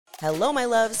Hello, my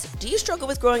loves. Do you struggle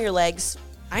with growing your legs?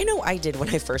 I know I did when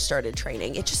I first started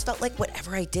training. It just felt like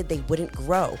whatever I did, they wouldn't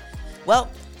grow.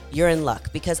 Well, you're in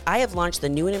luck because I have launched the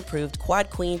new and improved Quad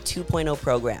Queen 2.0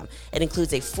 program. It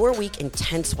includes a 4-week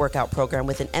intense workout program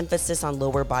with an emphasis on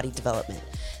lower body development.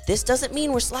 This doesn't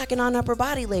mean we're slacking on upper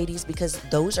body, ladies, because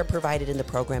those are provided in the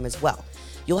program as well.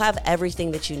 You'll have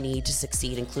everything that you need to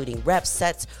succeed, including reps,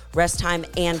 sets, rest time,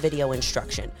 and video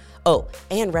instruction. Oh,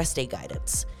 and rest day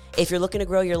guidance. If you're looking to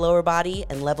grow your lower body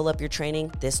and level up your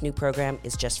training, this new program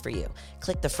is just for you.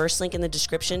 Click the first link in the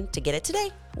description to get it today.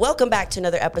 Welcome back to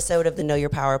another episode of the Know Your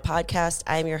Power podcast.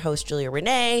 I am your host, Julia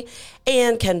Renee,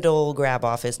 and Kendall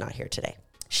Graboff is not here today.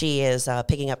 She is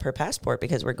picking up her passport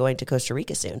because we're going to Costa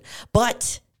Rica soon.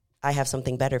 But I have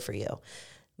something better for you.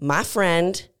 My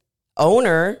friend,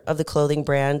 owner of the clothing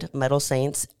brand Metal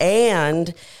Saints,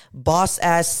 and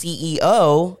boss-ass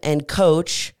CEO and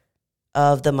coach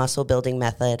of the muscle building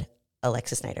method,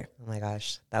 Alexis Snyder. Oh my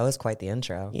gosh, that was quite the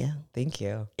intro. Yeah. Thank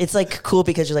you. It's like cool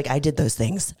because you're like, I did those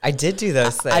things. I did do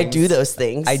those things. I do those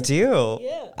things. I do.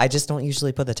 Yeah. I just don't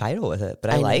usually put the title with it, but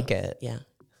I like it. Yeah.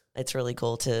 It's really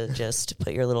cool to just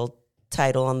put your little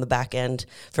title on the back end.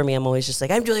 For me, I'm always just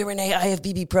like, I'm Julia Renee,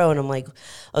 IFBB Pro. And I'm like,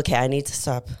 okay, I need to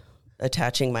stop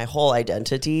attaching my whole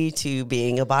identity to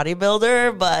being a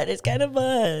bodybuilder, but it's kind of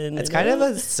fun. It's kind of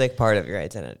a sick part of your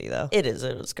identity, though. It is.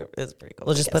 It's pretty cool.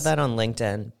 We'll just put that on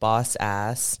LinkedIn. Boss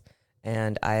ass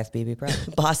and IFBB Pro.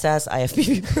 Boss ass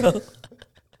IFBB Pro.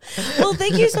 Well,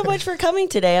 thank you so much for coming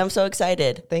today. I'm so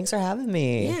excited. Thanks for having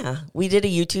me. Yeah. We did a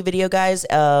YouTube video, guys,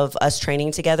 of us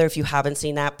training together. If you haven't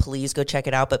seen that, please go check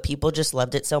it out. But people just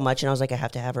loved it so much. And I was like, I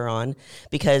have to have her on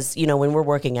because, you know, when we're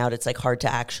working out, it's like hard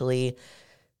to actually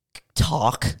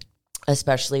talk,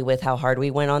 especially with how hard we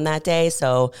went on that day.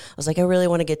 So I was like, I really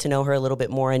want to get to know her a little bit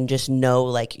more and just know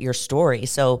like your story.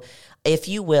 So if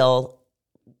you will,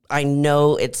 I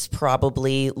know it's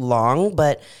probably long,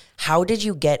 but how did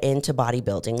you get into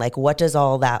bodybuilding? Like, what does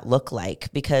all that look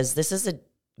like? Because this is a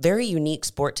very unique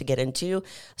sport to get into,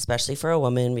 especially for a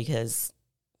woman, because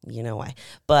you know why.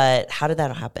 But how did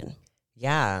that happen?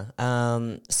 Yeah.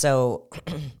 So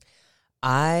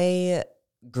I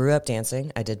grew up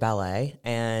dancing. I did ballet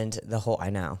and I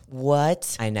know.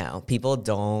 What? I know. People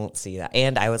don't see that.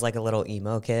 And I was like a little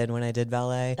emo kid when I did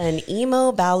ballet. An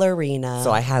emo ballerina.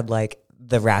 So I had like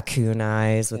the raccoon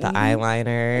eyes with the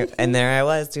eyeliner. And there I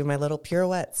was doing my little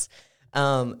pirouettes.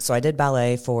 So I did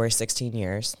ballet for 16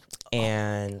 years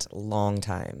and long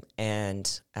time.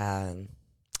 And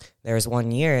there was one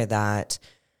year that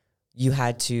you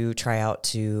had to try out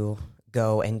to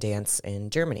go and dance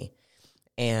in Germany.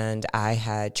 And I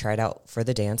had tried out for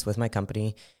the dance with my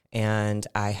company, and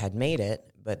I had made it,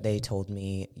 but they told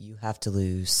me, you have to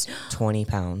lose 20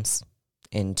 pounds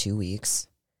in 2 weeks.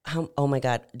 Oh, my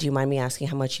God. Do you mind me asking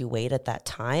how much you weighed at that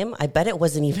time? I bet it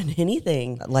wasn't even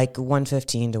anything. Like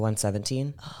 115 to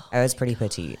 117. Oh, I was pretty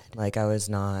petite. Like, I was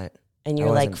not. And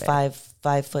you're like 5 foot?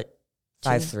 5'3",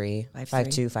 5'2",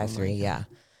 5'3", yeah.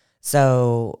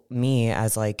 So me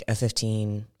as like a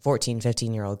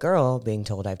 15-year-old girl being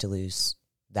told I have to lose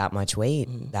that much weight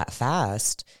that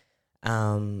fast,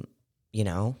 you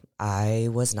know, I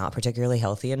was not particularly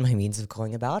healthy in my means of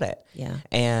going about it. Yeah.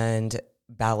 And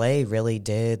ballet really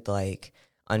did, like,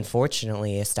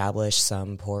 unfortunately establish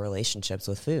some poor relationships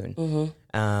with food.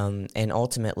 And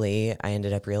ultimately I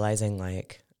ended up realizing,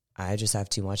 like, I just have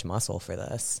too much muscle for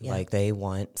this. Yeah. Like, they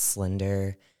want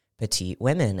slender, petite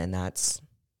women, and that's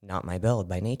not my build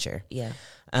by nature. Yeah.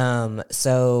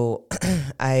 So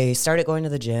I started going to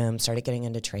the gym, started getting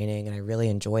into training, and I really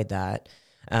enjoyed that.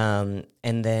 And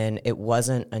then it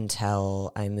wasn't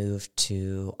until I moved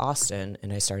to Austin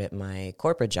and I started my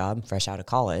corporate job fresh out of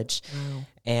college. Wow.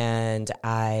 And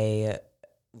I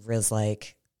was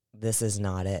like, this is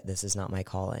not it. This is not my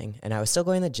calling. And I was still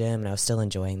going to the gym and I was still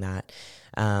enjoying that.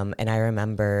 And I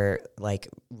remember like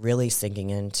really sinking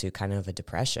into kind of a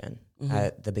depression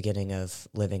at the beginning of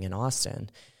living in Austin.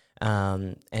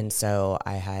 And so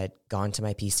I had gone to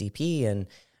my PCP and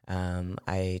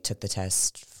I took the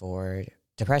test for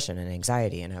depression and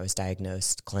anxiety, and I was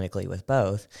diagnosed clinically with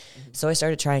both. So I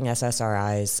started trying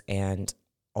SSRIs, and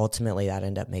ultimately that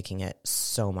ended up making it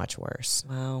so much worse.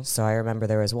 Wow. So I remember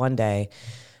there was one day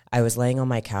I was laying on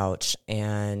my couch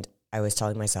and I was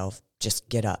telling myself, just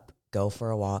get up, go for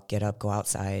a walk, get up, go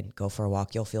outside, go for a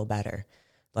walk. You'll feel better.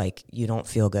 Like, you don't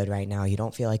feel good right now. You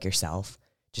don't feel like yourself.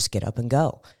 Just get up and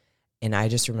go. And I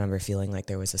just remember feeling like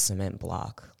there was a cement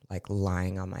block, like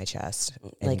lying on my chest.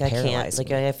 Like I can't,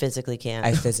 like I physically can't.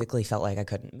 I physically felt like I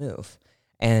couldn't move.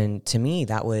 And to me,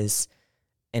 that was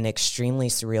an extremely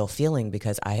surreal feeling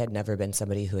because I had never been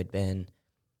somebody who had been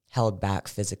held back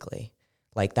physically.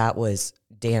 Like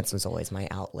dance was always my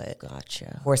outlet.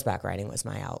 Gotcha. Horseback riding was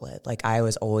my outlet. Like I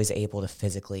was always able to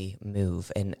physically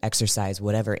move and exercise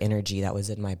whatever energy that was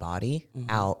in my body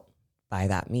out by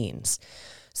that means.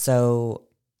 So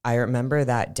I remember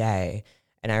that day,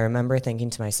 and I remember thinking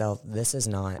to myself, this is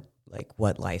not like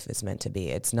what life is meant to be.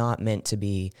 It's not meant to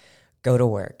be go to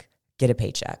work, get a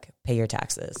paycheck, pay your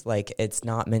taxes. Like it's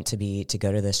not meant to be to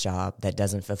go to this job that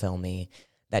doesn't fulfill me,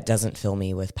 that doesn't fill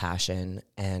me with passion,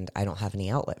 and I don't have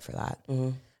any outlet for that.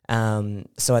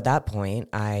 So at that point,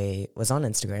 I was on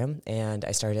Instagram and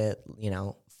I started,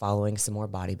 following some more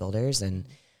bodybuilders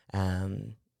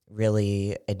and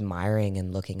really admiring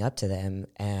and looking up to them.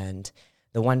 And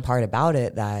the one part about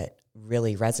it that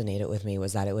really resonated with me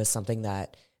was that it was something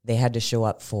that they had to show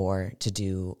up to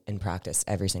do and practice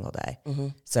every single day.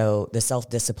 So the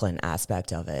self-discipline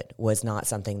aspect of it was not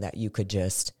something that you could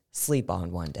just sleep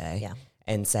on one day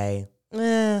and say,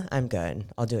 I'm good,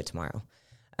 I'll do it tomorrow.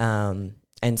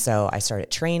 And so I started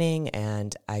training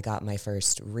and I got my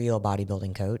first real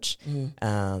bodybuilding coach.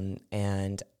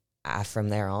 And from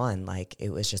there on, like it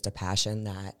was just a passion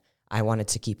that I wanted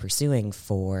to keep pursuing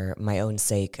for my own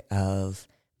sake of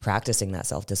practicing that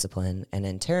self-discipline and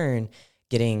in turn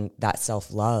getting that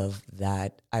self-love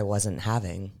that I wasn't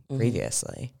having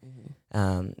previously.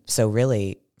 So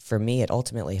really for me, it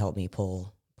ultimately helped me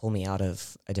pull me out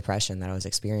of a depression that I was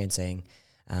experiencing.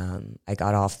 I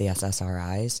got off the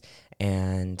SSRIs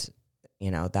and,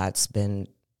 that's been,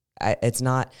 I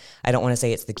don't want to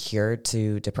say it's the cure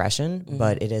to depression,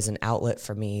 but it is an outlet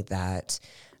for me that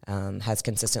has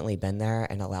consistently been there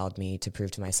and allowed me to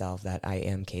prove to myself that I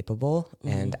am capable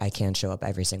and I can show up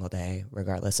every single day,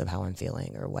 regardless of how I'm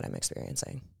feeling or what I'm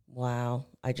experiencing. Wow.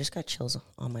 I just got chills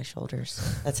on my shoulders.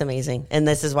 That's amazing. And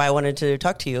this is why I wanted to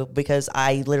talk to you, because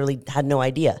I literally had no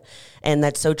idea. And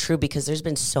that's so true, because there's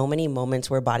been so many moments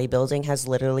where bodybuilding has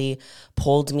literally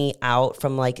pulled me out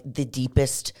from like the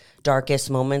deepest, darkest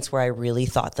moments where I really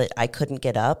thought that I couldn't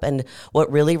get up. And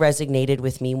what really resonated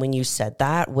with me when you said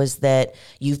that was that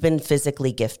you've been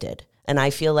physically gifted. And I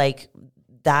feel like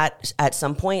that at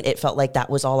some point it felt like that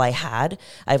was all I had.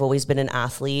 I've always been an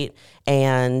athlete,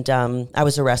 and I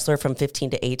was a wrestler from 15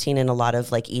 to 18, and a lot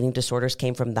of like eating disorders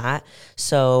came from that.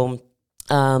 So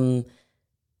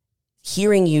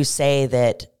hearing you say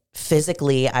that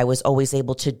physically I was always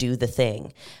able to do the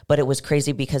thing, but it was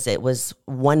crazy because it was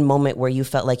one moment where you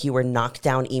felt like you were knocked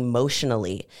down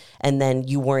emotionally, and then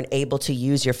you weren't able to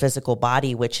use your physical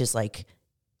body, which is like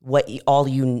all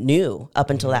you knew up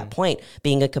until that point,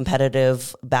 being a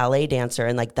competitive ballet dancer.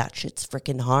 And like, that shit's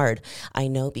freaking hard. I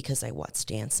know, because I watched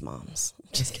Dance Moms.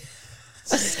 Just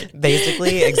kidding.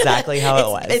 Basically exactly how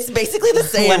it was. It's basically the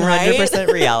same, 100%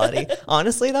 right? Reality.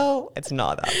 Honestly though, it's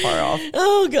not that far off.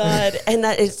 Oh God. And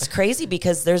that it's crazy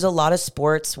because there's a lot of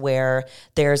sports where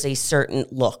there's a certain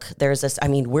look.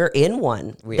 We're in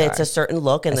one. It's a certain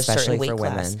look and especially a certain weight for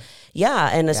class. women. Yeah,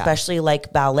 and especially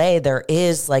like ballet, there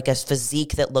is like a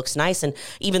physique that looks nice. And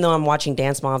even though I'm watching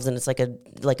Dance Moms and it's like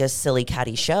a silly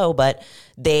catty show, but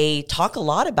they talk a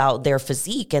lot about their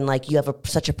physique and like you have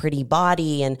such a pretty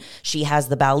body and she has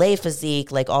the ballet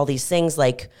physique, like all these things,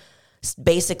 like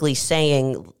basically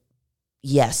saying,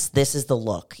 yes, this is the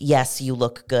look. Yes, you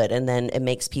look good. And then it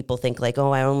makes people think like,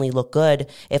 oh, I only look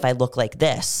good if I look like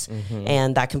this.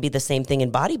 And that can be the same thing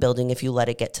in bodybuilding if you let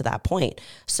it get to that point.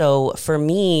 So for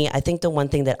me, I think the one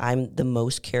thing that I'm the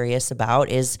most curious about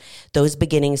is those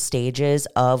beginning stages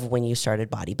of when you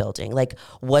started bodybuilding. Like,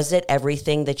 was it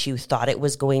everything that you thought it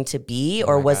was going to be?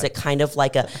 Or was it kind of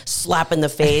like a slap in the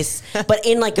face, but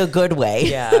in like a good way?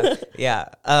 Yeah.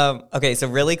 Okay, so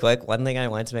really quick, one thing I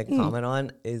wanted to make a comment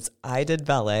on is I did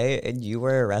ballet and you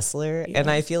were a wrestler. And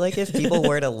I feel like if people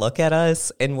were to look at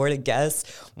us and were to guess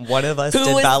one of us did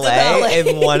ballet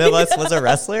and one of us was a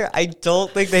wrestler, I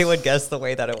don't think they would guess the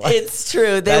way that it was. It's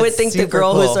true. They would think the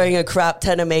girl who's wearing a crap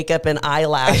ton of makeup and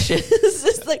eyelashes.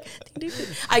 Just like,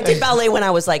 I did ballet when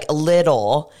I was like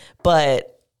little,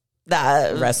 but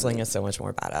that wrestling is so much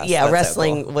more badass. Yeah,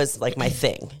 wrestling was like my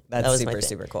thing. That was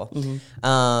super cool.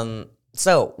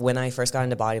 So when I first got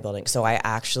into bodybuilding, so I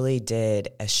actually did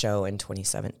a show in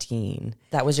 2017.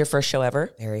 That was your first show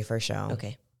ever? Very first show.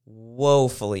 Okay.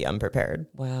 Woefully unprepared.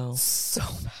 Wow. So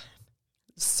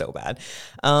bad.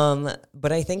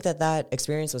 But I think that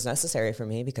experience was necessary for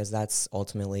me because that's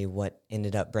ultimately what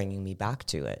ended up bringing me back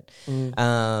to it.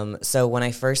 So when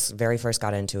I very first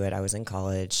got into it, I was in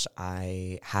college.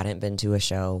 I hadn't been to a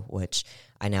show, which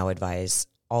I now advise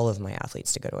all of my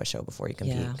athletes to go to a show before you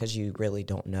compete because you really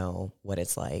don't know what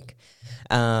it's like.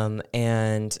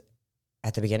 And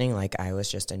at the beginning, like I was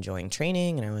just enjoying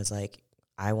training and I was like,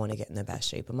 I want to get in the best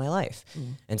shape of my life.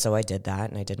 And so I did that,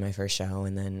 and I did my first show,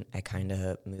 and then I kind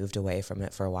of moved away from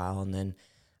it for a while. And then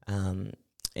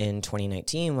in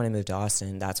 2019, when I moved to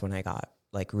Austin, that's when I got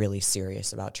like really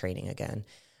serious about training again.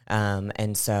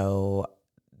 And so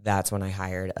that's when I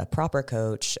hired a proper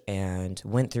coach and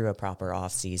went through a proper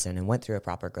off season and went through a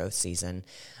proper growth season.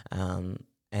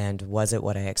 And was it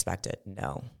what I expected?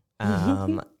 No.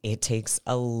 It takes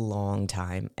a long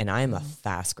time, and I'm a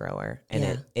fast grower,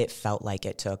 and it felt like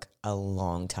it took a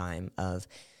long time of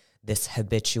this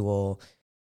habitual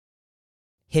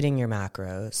hitting your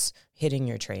macros, hitting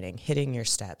your training, hitting your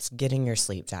steps, getting your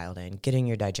sleep dialed in, getting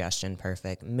your digestion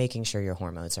perfect, making sure your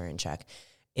hormones are in check.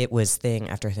 It was thing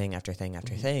after thing after thing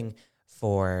after thing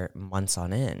for months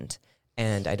on end.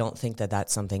 And I don't think that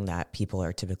that's something that people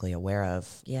are typically aware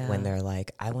of when they're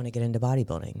like, I want to get into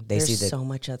bodybuilding. There's so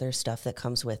much other stuff that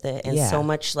comes with it, and so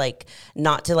much, like,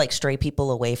 not to like stray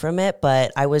people away from it,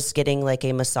 but I was getting like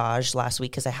a massage last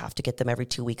week because I have to get them every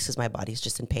 2 weeks because my body's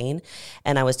just in pain.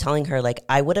 And I was telling her, like,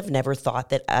 I would have never thought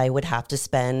that I would have to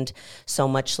spend so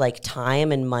much like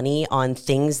time and money on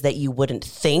things that you wouldn't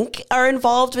think are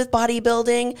involved with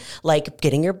bodybuilding, like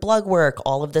getting your blood work,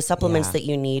 all of the supplements that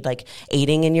you need, like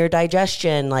aiding in your digestion,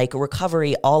 like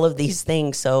recovery, all of these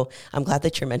things. So I'm glad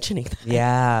that you're mentioning that.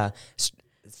 Yeah.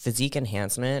 Physique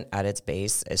enhancement at its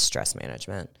base is stress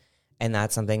management. And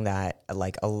that's something that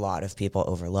like a lot of people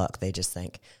overlook. They just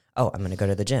think, oh, I'm going to go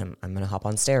to the gym, I'm going to hop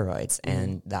on steroids,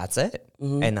 and that's it.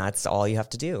 And that's all you have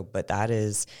to do. But that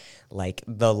is like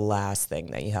the last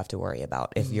thing that you have to worry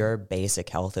about. If your basic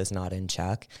health is not in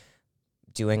check,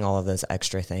 doing all of those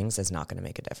extra things is not going to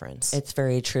make a difference. It's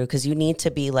very true, because you need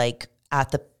to be like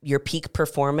at your peak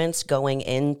performance going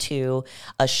into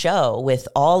a show with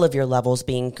all of your levels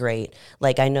being great.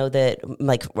 Like, I know that,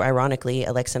 like, ironically,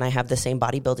 Alexa and I have the same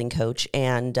bodybuilding coach,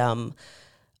 and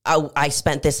I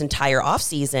spent this entire off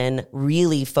season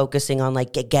really focusing on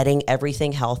like getting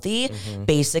everything healthy,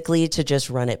 basically to just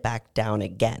run it back down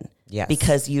again. Yes.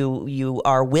 Because you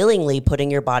are willingly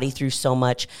putting your body through so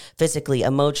much physically,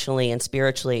 emotionally, and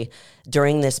spiritually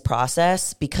during this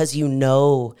process, because you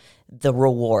know the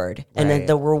reward. And then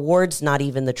the reward's not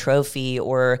even the trophy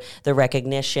or the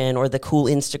recognition or the cool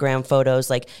Instagram photos.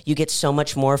 Like, you get so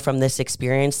much more from this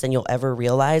experience than you'll ever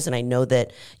realize. And I know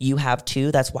that you have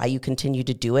too. That's why you continue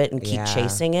to do it and keep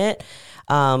chasing it.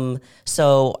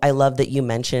 So I love that you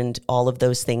mentioned all of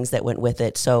those things that went with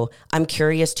it. So I'm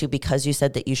curious too, because you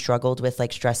said that you struggled with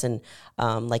like stress and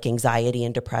like anxiety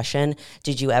and depression.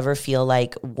 Did you ever feel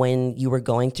like when you were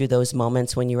going through those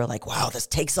moments when you were like, wow, this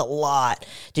takes a lot,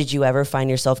 did you ever find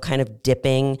yourself kind of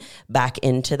dipping back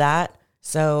into that?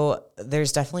 So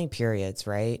there's definitely periods,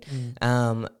 right?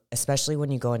 Especially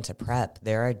when you go into prep,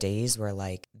 there are days where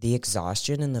like the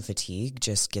exhaustion and the fatigue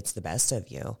just gets the best of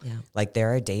you. Yeah. Like,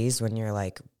 there are days when you're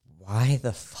like, why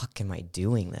the fuck am I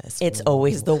doing this? It's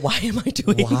always the why am I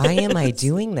doing this? Why am I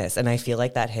doing this? And I feel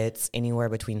like that hits anywhere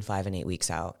between 5 and 8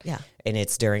 weeks out. Yeah. And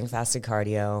it's during fasted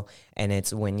cardio, and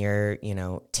it's when you're,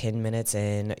 10 minutes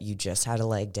in, you just had a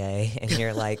leg day, and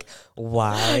you're like,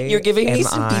 why you're giving me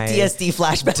some PTSD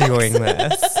flashbacks doing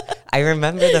this? I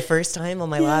remember the first time on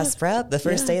my last prep, the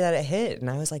first day that it hit, and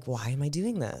I was like, why am I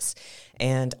doing this?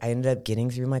 And I ended up getting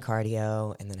through my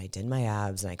cardio, and then I did my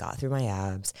abs, and I got through my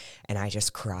abs, and I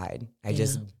just cried. I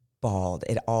just bawled.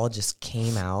 It all just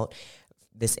came out.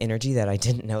 This energy that I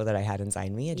didn't know that I had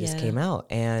inside me, it just came out.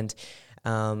 And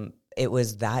it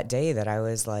was that day that I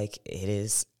was like, it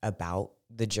is about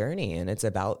the journey, and it's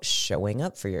about showing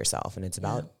up for yourself, and it's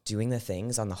about doing the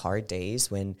things on the hard days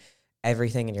when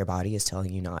everything in your body is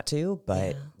telling you not to,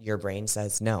 but your brain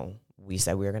says, no, we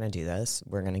said we were going to do this.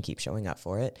 We're going to keep showing up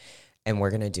for it, and we're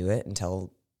going to do it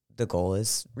until the goal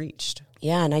is reached.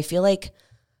 Yeah. And I feel like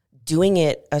doing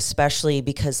it, especially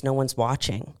because no one's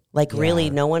watching, like really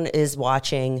no one is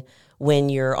watching when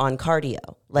you're on cardio.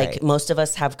 Like most of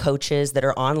us have coaches that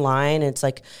are online, and it's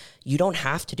like, you don't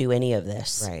have to do any of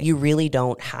this. Right. You really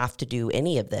don't have to do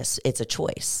any of this. It's a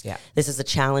choice. Yeah. This is a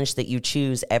challenge that you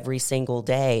choose every single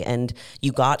day, and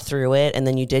you got through it, and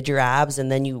then you did your abs,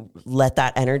 and then you let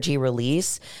that energy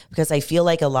release. Because I feel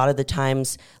like a lot of the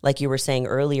times, like you were saying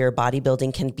earlier,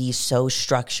 bodybuilding can be so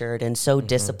structured and so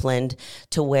disciplined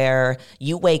to where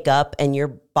you wake up and your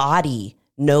body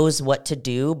knows what to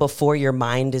do before your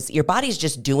body's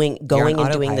just going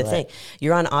and doing the thing.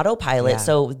 You're on autopilot.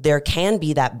 So there can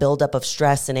be that buildup of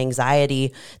stress and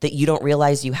anxiety that you don't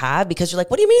realize you have, because you're like,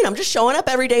 what do you mean? I'm just showing up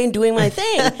every day and doing my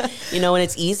thing, and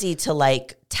it's easy to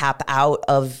like tap out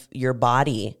of your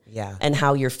body and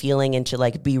how you're feeling, and to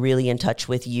like be really in touch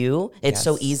with you. It's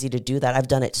so easy to do that. I've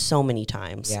done it so many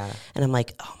times. And I'm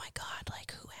like, oh my God,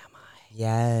 like, who am I?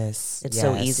 Yes. It's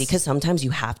so easy because sometimes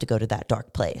you have to go to that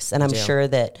dark place. And I'm sure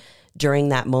that during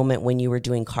that moment when you were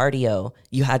doing cardio,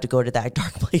 you had to go to that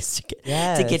dark place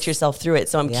to get yourself through it.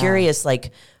 So I'm curious,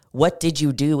 like, what did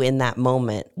you do in that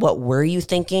moment? What were you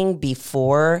thinking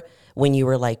before when you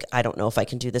were like, I don't know if I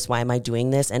can do this. Why am I doing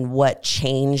this? And what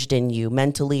changed in you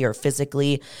mentally or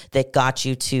physically that got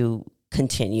you to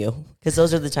continue? Because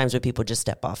those are the times where people just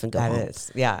step off and go home. That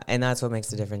is. Yeah. And that's what makes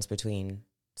the difference between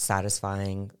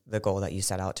satisfying the goal that you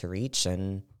set out to reach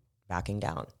and backing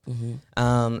down.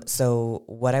 So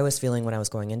what I was feeling when I was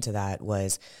going into that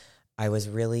was I was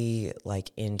really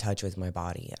like in touch with my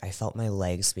body. I felt my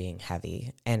legs being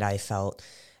heavy, and I felt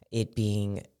it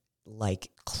being like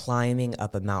climbing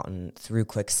up a mountain through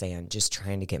quicksand, just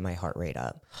trying to get my heart rate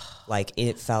up. Like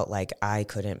it felt like I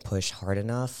couldn't push hard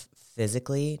enough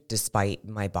physically, despite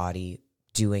my body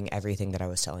doing everything that I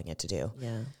was telling it to do.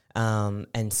 Yeah.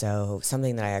 And so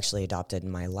something that I actually adopted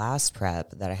in my last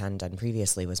prep that I hadn't done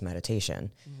previously was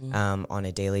meditation. On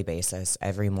a daily basis.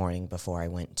 Every morning before I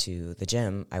went to the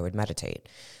gym, I would meditate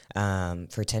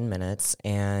for 10 minutes,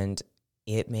 and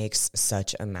it makes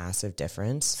such a massive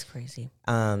difference. It's crazy.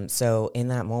 So in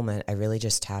that moment, I really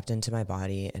just tapped into my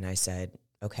body and I said,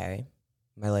 okay,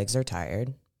 my legs are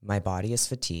tired. My body is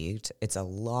fatigued. It's a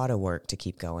lot of work to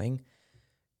keep going.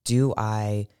 Do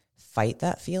I fight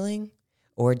that feeling,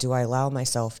 or do I allow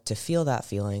myself to feel that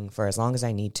feeling for as long as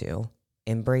I need to,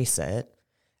 embrace it,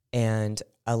 and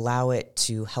allow it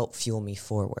to help fuel me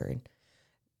forward?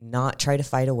 Not try to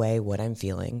fight away what I'm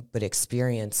feeling, but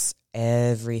experience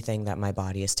everything that my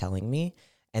body is telling me,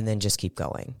 and then just keep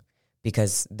going,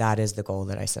 because that is the goal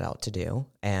that I set out to do,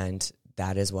 and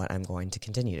that is what I'm going to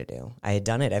continue to do. I had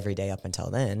done it every day up until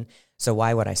then, so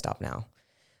why would I stop now?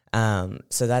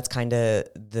 So that's kind of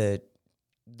the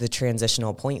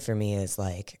transitional point for me, is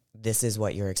like, this is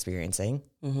what you're experiencing.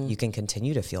 You can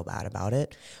continue to feel bad about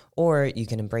it, or you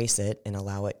can embrace it and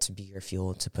allow it to be your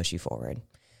fuel to push you forward.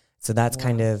 So that's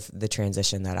kind of the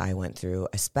transition that I went through,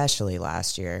 especially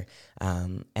last year.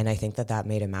 And I think that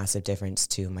made a massive difference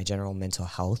to my general mental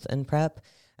health in prep.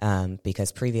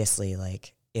 Because previously,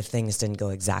 like, if things didn't go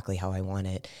exactly how I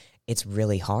wanted, it's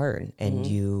really hard, and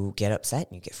you get upset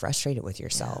and you get frustrated with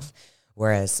yourself.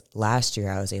 Whereas last year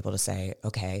I was able to say,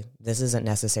 okay, this isn't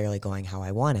necessarily going how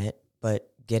I want it, but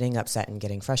getting upset and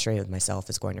getting frustrated with myself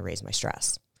is going to raise my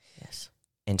stress. Yes.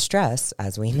 And stress,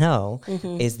 as we know,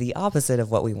 is the opposite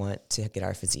of what we want to get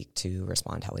our physique to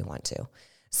respond how we want to.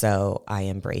 So I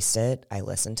embraced it. I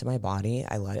listened to my body.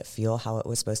 I let it feel how it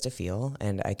was supposed to feel.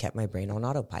 And I kept my brain on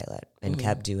autopilot and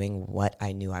kept doing what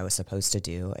I knew I was supposed to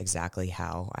do, exactly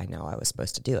how I know I was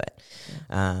supposed to do it.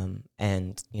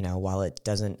 And, you know, while it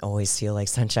doesn't always feel like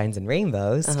sunshines and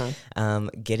rainbows,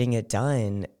 getting it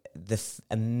done, the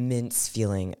immense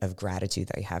feeling of gratitude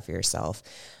that you have for yourself.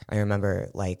 I remember,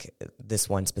 like, this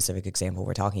one specific example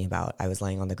we're talking about. I was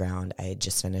laying on the ground. I had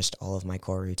just finished all of my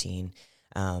core routine.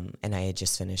 And I had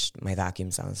just finished my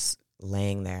vacuum, so I was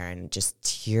laying there and just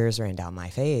tears ran down my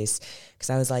face because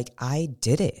I was like, I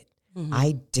did it.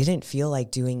 I didn't feel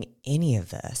like doing any of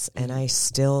this, and I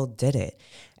still did it.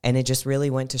 And it just really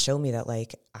went to show me that,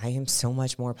 like, I am so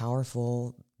much more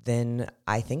powerful than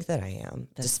I think that I am.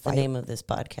 That's the name of this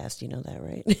podcast. You know that,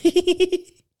 right?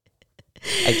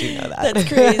 I do know that. That's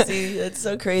crazy. That's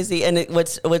so crazy. And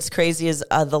what's crazy is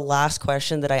the last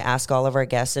question that I ask all of our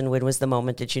guests, and when was the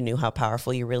moment that you knew how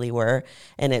powerful you really were?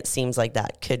 And it seems like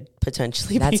that could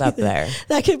potentially That's up there.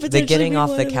 That could potentially the getting be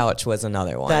off the couch was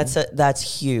another one.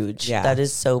 That's huge. Yeah. That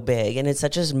is so big. And it's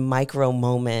such a micro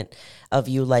moment of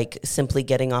you, like, simply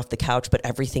getting off the couch, but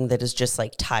everything that is just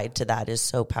like tied to that is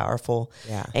so powerful.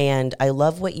 Yeah. And I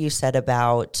love what you said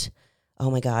about, oh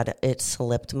my God, it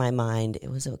slipped my mind. It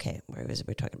was okay. We're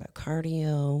talking about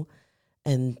cardio,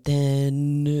 and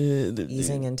then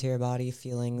easing into your body,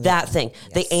 feeling that thing.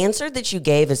 Yes. The answer that you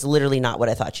gave is literally not what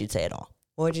I thought you'd say at all.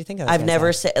 What did you think? I've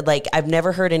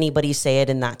never heard anybody say it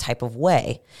in that type of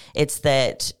way. It's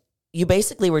that you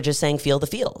basically were just saying, feel the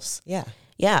feels. Yeah.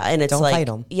 Yeah, and it's don't like, fight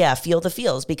them. Yeah, feel the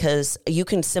feels, because you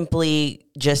can simply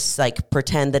just like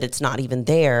pretend that it's not even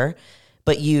there,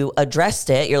 but you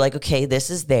addressed it. You're like, okay, this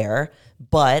is there,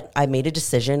 but I made a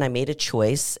decision, I made a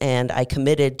choice, and I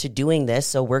committed to doing this,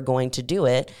 so we're going to do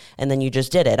it, and then you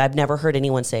just did it. I've never heard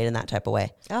anyone say it in that type of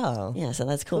way. Oh. Yeah, so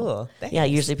that's cool. Thanks. Yeah,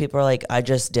 usually people are like, I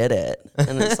just did it.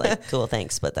 And it's like, cool,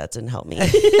 thanks, but that didn't help me.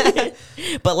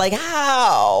 But like,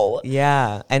 how?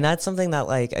 Yeah, and that's something that,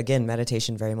 like, again,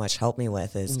 meditation very much helped me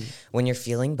with is when you're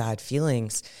feeling bad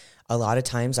feelings, a lot of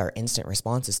times our instant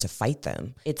response is to fight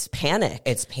them. It's panic.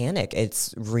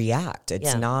 It's react.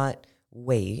 It's not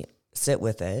wait, sit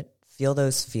with it, feel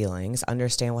those feelings,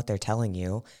 understand what they're telling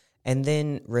you, and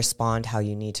then respond how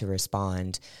you need to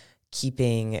respond,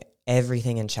 keeping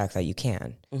everything in check that you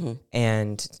can. Mm-hmm.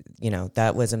 And,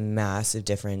 that was a massive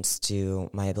difference to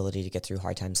my ability to get through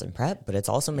hard times in prep, but it's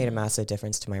also made a massive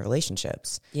difference to my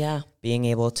relationships. Yeah. Being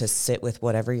able to sit with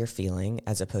whatever you're feeling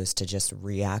as opposed to just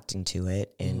reacting to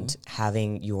it and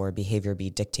having your behavior be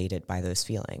dictated by those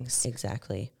feelings.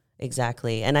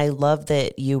 Exactly. And I love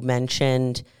that you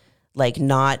mentioned like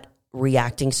not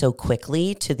reacting so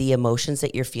quickly to the emotions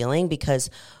that you're feeling, because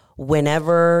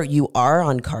whenever you are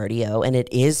on cardio and it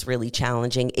is really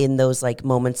challenging in those like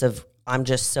moments of I'm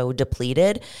just so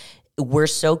depleted, we're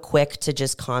so quick to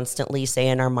just constantly say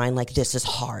in our mind, like, this is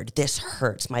hard, this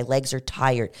hurts, my legs are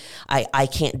tired, I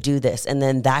can't do this. And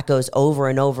then that goes over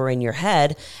and over in your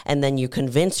head, and then you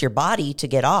convince your body to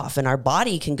get off. And our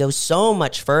body can go so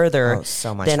much further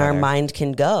than our mind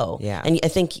can go. Yeah. And I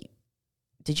think,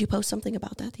 did you post something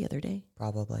about that the other day?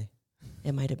 Probably.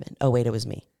 It might have been. Oh, wait, it was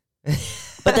me.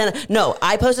 But then, no,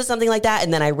 I posted something like that,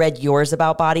 and then I read yours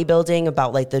about bodybuilding,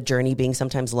 about like the journey being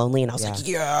sometimes lonely, and I was like,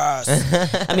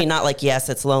 yes. I mean, not like, yes,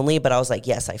 it's lonely, but I was like,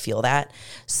 yes, I feel that.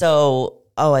 So,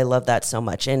 I love that so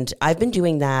much. And I've been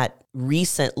doing that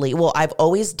recently. Well, I've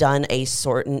always done a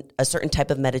certain type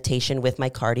of meditation with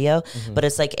my cardio, but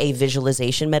it's like a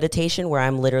visualization meditation where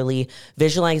I'm literally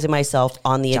visualizing myself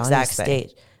on the exact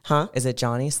stage. Huh? Is it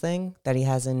Johnny's thing that he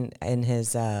has in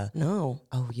his... No.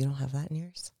 Oh, you don't have that in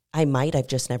yours? I might. I've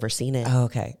just never seen it. Oh,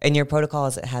 okay. And your protocol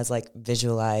is it has like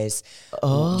visualize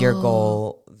your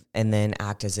goal and then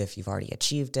act as if you've already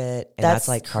achieved it. And that's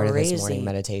like part of this morning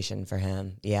meditation for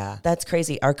him. Yeah. That's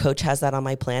crazy. Our coach has that on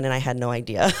my plan and I had no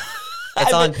idea.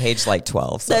 It's on page like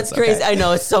 12. So that's crazy. Okay. I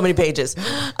know, it's so many pages.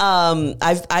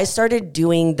 I started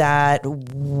doing that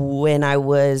when I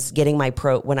was getting my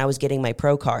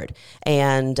pro card,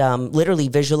 and literally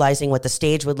visualizing what the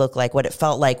stage would look like, what it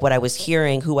felt like, what I was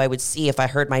hearing, who I would see if I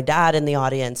heard my dad in the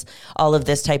audience, all of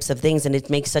this types of things. And it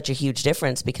makes such a huge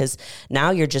difference because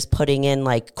now you're just putting in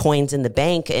like coins in the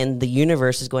bank, and the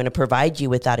universe is going to provide you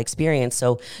with that experience.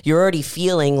 So you're already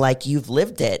feeling like you've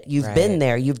lived it. You've been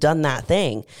there. You've done that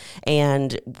thing.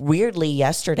 And weirdly,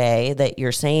 yesterday that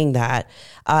you're saying that,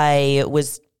 I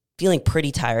was feeling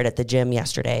pretty tired at the gym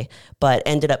yesterday, but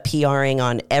ended up PRing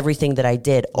on everything that I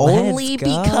did only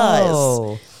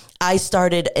because I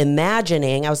started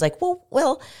imagining. I was like,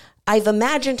 well, I've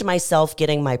imagined myself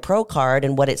getting my pro card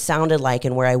and what it sounded like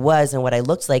and where I was and what I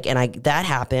looked like, and that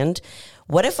happened.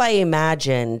 What if I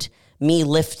imagined me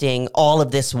lifting all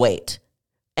of this weight?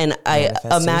 And I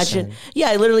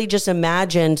I literally just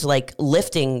imagined like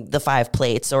lifting the 5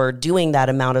 plates or doing that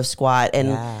amount of squat.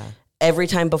 And every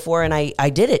time before, and I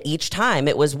did it each time.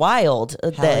 It was wild.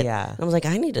 I was like,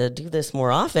 I need to do this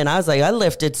more often. I was like, I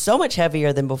lifted so much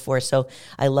heavier than before. So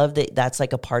I love that that's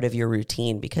like a part of your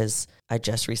routine, because I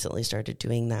just recently started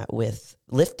doing that with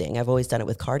lifting. I've always done it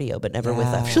with cardio, but never with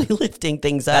actually lifting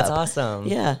things up. That's awesome.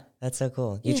 Yeah. That's so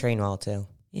cool. You train well too.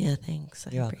 Yeah, thanks.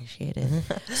 I appreciate it.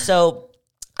 So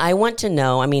I want to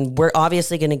know, I mean, we're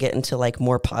obviously going to get into like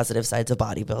more positive sides of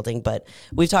bodybuilding, but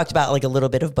we've talked about like a little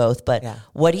bit of both. But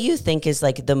what do you think is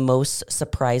like the most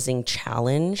surprising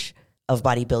challenge of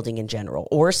bodybuilding in general,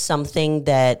 or something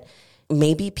that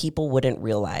maybe people wouldn't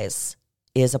realize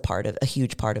is a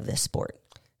huge part of this sport?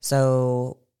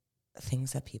 So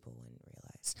things that people wouldn't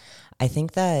realize. I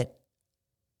think that,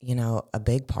 a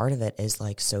big part of it is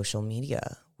like social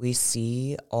media. We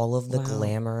see all of the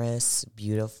glamorous,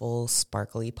 beautiful,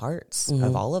 sparkly parts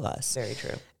of all of us. Very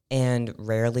true. And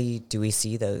rarely do we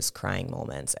see those crying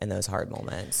moments and those hard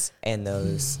moments and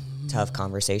those tough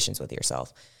conversations with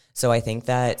yourself. So I think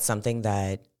that something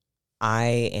that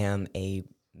I am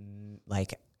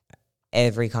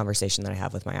every conversation that I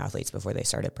have with my athletes before they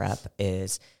start at prep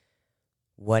is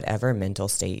whatever mental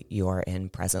state you are in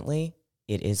presently,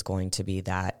 it is going to be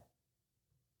that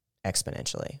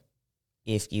exponentially.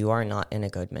 If you are not in a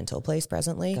good mental place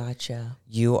presently,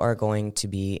 you are going to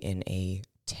be in a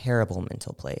terrible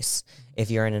mental place.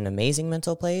 If you're in an amazing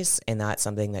mental place and that's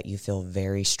something that you feel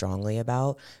very strongly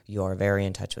about, you are very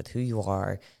in touch with who you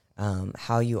are,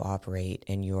 how you operate,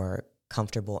 and you're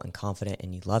comfortable and confident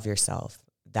and you love yourself,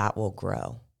 that will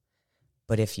grow.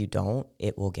 But if you don't,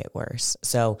 it will get worse.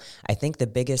 So I think the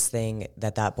biggest thing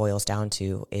that boils down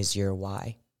to is your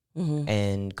why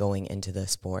and going into the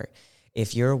sport.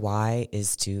 If your why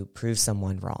is to prove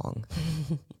someone wrong,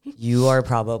 you are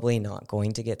probably not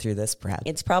going to get through this prep.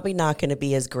 It's probably not going to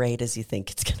be as great as you think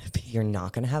it's going to be. You're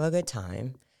not going to have a good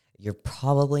time. You're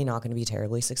probably not going to be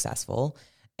terribly successful.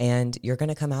 And you're going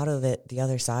to come out of it the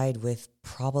other side with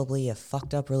probably a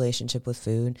fucked up relationship with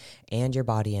food and your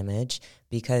body image,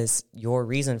 because your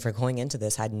reason for going into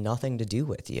this had nothing to do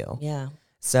with you. Yeah.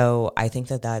 So I think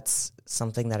that that's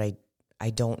something that I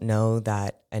don't know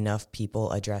that enough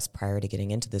people address prior to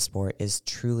getting into the sport, is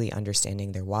truly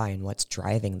understanding their why and what's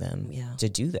driving them to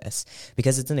do this,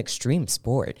 because it's an extreme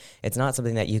sport. It's not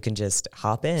something that you can just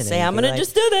hop in say, and I'm going to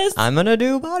just do this. I'm going to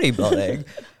do bodybuilding.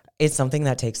 It's something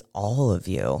that takes all of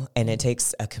you, and it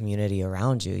takes a community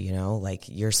around you, you know, like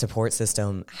your support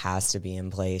system has to be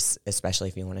in place, especially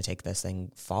if you want to take this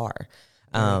thing far.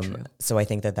 So I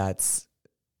think that that's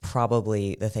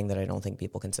probably the thing that I don't think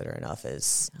people consider enough,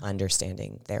 is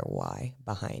understanding their why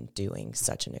behind doing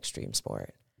such an extreme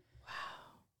sport.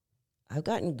 I've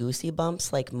gotten goosey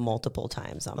bumps like multiple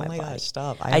times on my body. Gosh,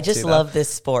 stop. I just love this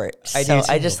sport. I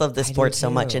just love this sport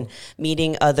so much, and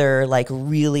meeting other like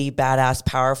really badass,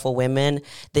 powerful women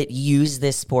that use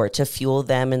this sport to fuel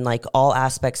them in like all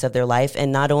aspects of their life,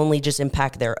 and not only just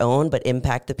impact their own, but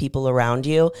impact the people around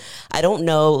you. I don't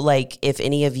know like if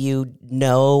any of you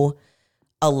know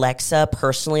Alexa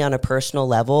personally on a personal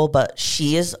level, but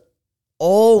she is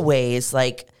always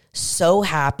like so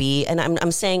happy. And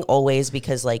I'm saying always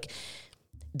because like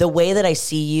the way that I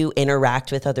see you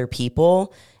interact with other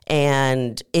people,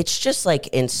 and it's just like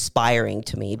inspiring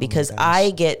to me, because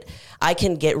I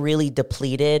can get really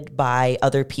depleted by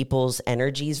other people's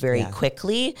energies very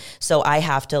quickly. So I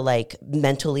have to like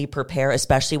mentally prepare,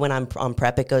 especially when I'm on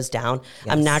prep, it goes down.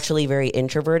 Yes. I'm naturally very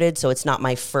introverted, so it's not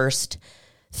my first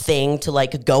thing to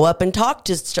like go up and talk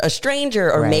to a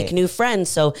stranger or make new friends.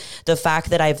 So the fact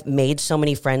that I've made so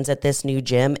many friends at this new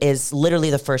gym is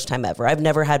literally the first time ever. I've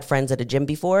never had friends at a gym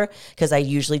before, because I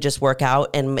usually just work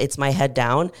out and it's my head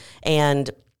down. And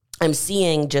I'm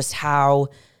seeing just how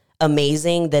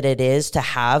amazing that it is to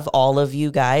have all of you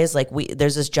guys. Like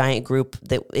there's this giant group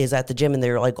that is at the gym, and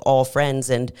they're like all friends,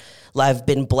 and I've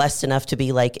been blessed enough to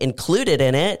be like included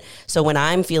in it. So when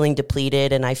I'm feeling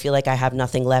depleted and I feel like I have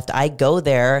nothing left, I go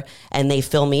there and they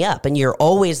fill me up. And you're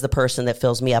always the person that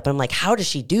fills me up. And I'm like, how does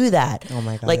she do that? Oh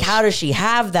my gosh. Like, how does she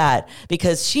have that?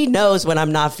 Because she knows when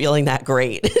I'm not feeling that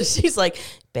great. She's like,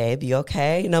 babe, you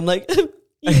okay? And I'm like,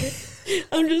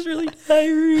 I'm just really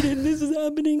tired and this is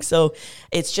happening. So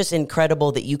it's just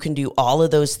incredible that you can do all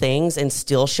of those things and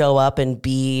still show up and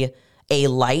be a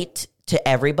light to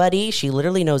everybody. She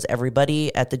literally knows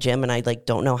everybody at the gym, and I like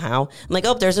don't know how. I'm like,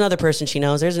 oh, there's another person she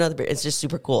knows. There's another. It's just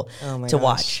super cool to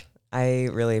watch. I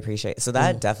really appreciate it. So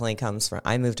that definitely comes from,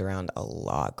 I moved around a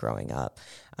lot growing up.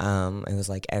 It was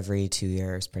like every 2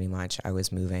 years pretty much I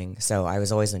was moving. So I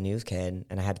was always a new kid,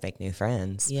 and I had to make new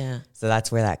friends. Yeah. So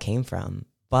that's where that came from.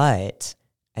 But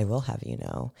I will have you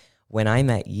know, when I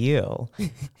met you,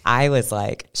 I was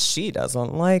like, she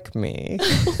doesn't like me.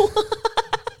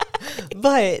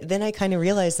 But then I kind of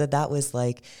realized that was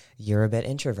like, you're a bit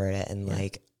introverted. And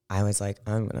like, I was like,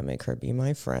 I'm going to make her be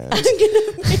my friend.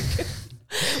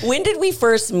 When did we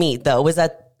first meet though? Was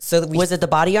it the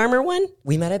body armor one?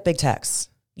 We met at Big Tex.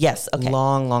 Yes. Okay.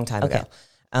 Long time ago.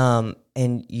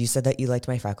 And you said that you liked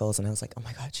my freckles, and I was like, oh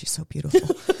my God, she's so beautiful.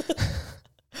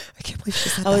 I can't believe she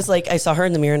said that. I was like, I saw her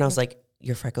in the mirror and I was like,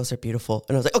 your freckles are beautiful.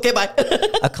 And I was like, okay, bye.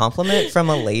 A compliment from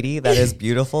a lady that is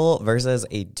beautiful versus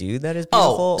a dude that is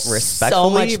beautiful, respectfully, so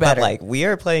much better. But like, we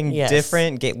are playing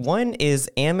different game. One is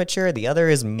amateur, the other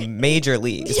is major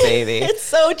leagues, baby. It's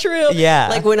so true. Yeah.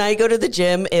 Like when I go to the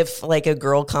gym, if like a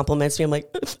girl compliments me, I'm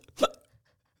like,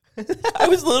 I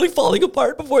was literally falling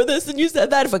apart before this, and you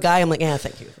said that. If a guy, I'm like, yeah,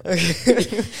 thank you.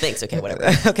 Thanks, okay,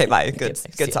 whatever. Okay, bye. Good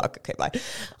talk. Okay, bye.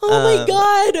 Oh my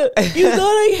God. You thought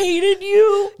I hated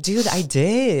you? Dude, I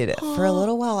did. For a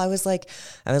little while, I was like,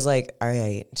 all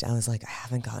right. I was like, I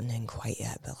haven't gotten in quite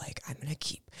yet, but like, I'm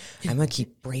gonna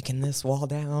keep breaking this wall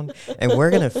down, and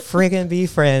we're gonna friggin' be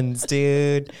friends,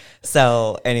 dude.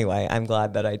 So anyway, I'm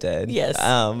glad that I did. Yes.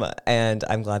 And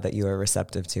I'm glad that you were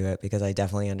receptive to it, because I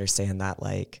definitely understand that,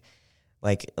 like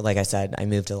I said, I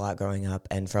moved a lot growing up,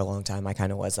 and for a long time I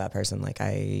kind of was that person. Like,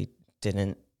 I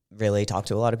didn't really talk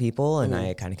to a lot of people, and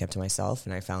I kind of kept to myself,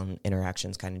 and I found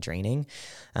interactions kind of draining.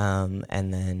 And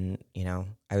then, you know,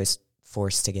 I was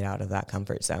forced to get out of that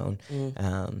comfort zone,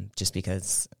 just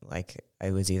because like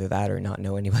I was either that or not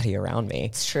know anybody around me.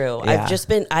 It's true. Yeah.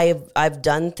 I've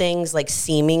done things like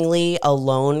seemingly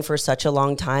alone for such a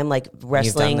long time, like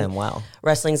wrestling. You've done them well.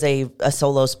 Wrestling's a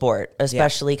solo sport,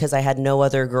 especially because I had no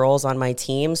other girls on my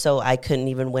team, so I couldn't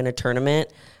even win a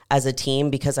tournament as a team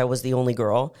because I was the only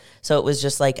girl. So it was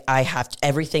just like,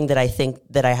 everything that I think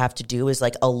that I have to do is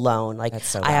like alone. Like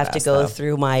I have to go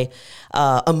through my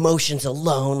emotions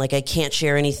alone. Like I can't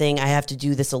share anything. I have to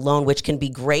do this alone, which can be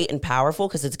great and powerful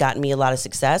because it's gotten me a lot of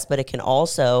success, but it can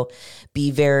also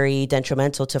be very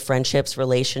detrimental to friendships,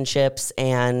 relationships,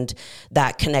 and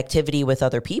that connectivity with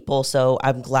other people. So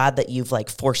I'm glad that you've like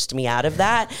forced me out of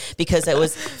that, because it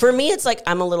was, for me, it's like,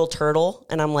 I'm a little turtle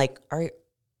and I'm like,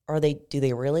 do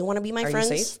they really want to be my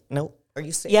friends? Are you safe? No. Are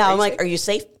you safe? Yeah. I'm like, like, are you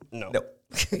safe? No.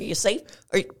 Are you safe?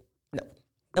 No.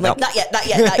 I'm like, not yet. Not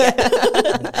yet.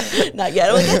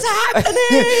 I'm like, it's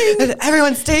happening.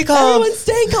 Everyone stay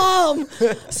calm.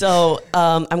 So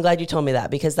I'm glad you told me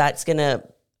that, because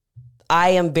I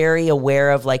am very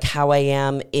aware of like how I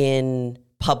am in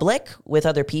public with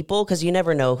other people, because you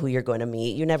never know who you're going to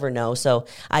meet. You never know. So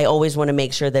I always want to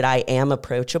make sure that I am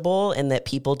approachable and that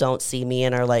people don't see me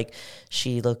and are like,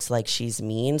 she looks like she's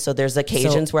mean. So there's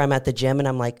occasions where I'm at the gym and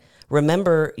I'm like,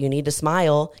 remember, you need to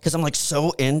smile, because I'm like so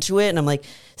into it. And I'm like,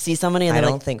 see somebody and I they're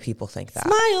don't like, think people think that.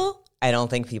 Smile. I don't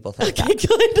think people think Okay, that.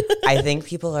 good. I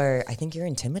think you're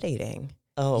intimidating.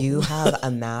 Oh. You have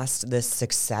amassed this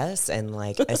success and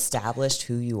like established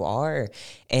who you are,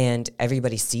 and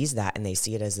everybody sees that and they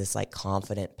see it as this like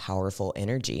confident, powerful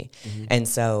energy. Mm-hmm. And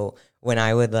so when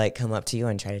I would like come up to you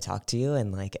and try to talk to you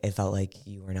and like it felt like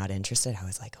you were not interested, I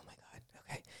was like, oh my God,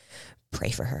 okay, pray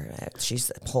for her.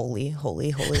 She's a holy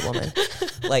woman.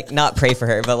 Like, not pray for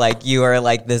her, but like you are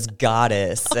like this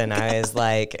goddess. And I was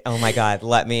like, oh my God,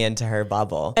 let me into her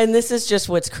bubble. And this is just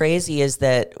what's crazy, is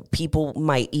that people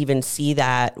might even see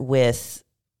that with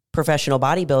professional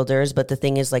bodybuilders, but the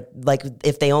thing is like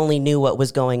if they only knew what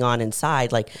was going on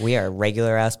inside, like we are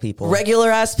regular ass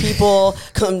people,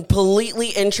 completely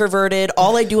introverted.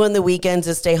 All I do on the weekends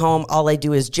is stay home. All I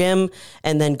do is gym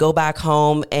and then go back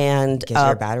home and get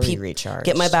your battery recharged.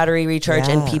 Get my battery recharged,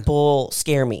 and people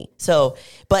scare me. So,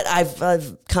 but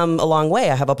I've come a long way.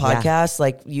 I have a podcast,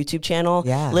 like YouTube channel.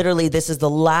 Yeah. Literally, this is the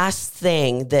last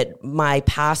thing that my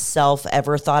past self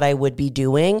ever thought I would be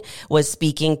doing, was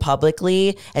speaking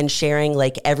publicly and sharing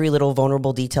like every little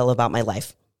vulnerable detail about my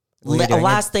life.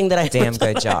 Last thing that I damn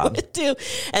good job do,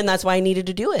 and that's why I needed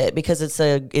to do it, because it's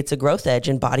a growth edge,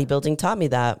 and bodybuilding taught me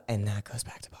that. And that goes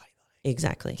back to bodybuilding.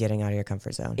 Exactly. Getting out of your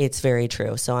comfort zone. It's very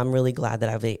true. So I'm really glad that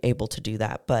I was able to do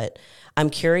that. But I'm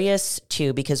curious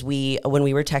too, because when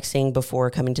we were texting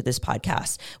before coming to this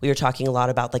podcast, we were talking a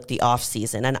lot about like the off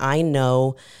season. And I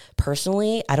know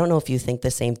personally, I don't know if you think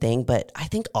the same thing, but I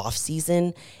think off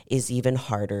season is even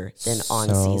harder than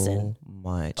on season.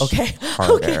 Much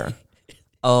harder. Okay.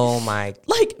 Oh my.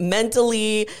 Like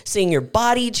mentally seeing your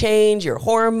body change, your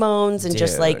hormones, and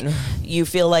just like you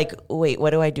feel like, wait,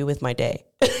 what do I do with my day?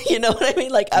 You know what I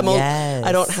mean? Like I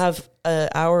don't have an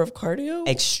hour of cardio.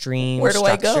 Extreme Where do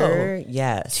structure, I go?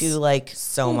 Yes. To like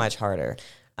so much harder.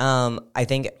 I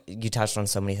think you touched on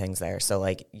so many things there. So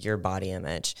like your body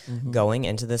image, going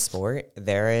into the sport,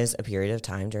 there is a period of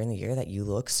time during the year that you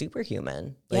look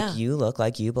superhuman. Like you look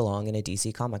like you belong in a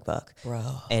DC comic book. Bro.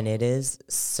 And it is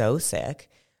so sick,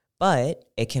 but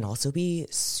it can also be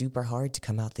super hard to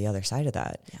come out the other side of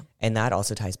that. Yeah. And that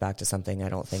also ties back to something I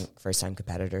don't think first-time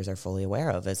competitors are fully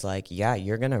aware of. Is like, yeah,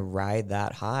 you're going to ride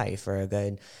that high for a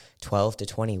good 12 to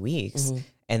 20 weeks. Mm-hmm.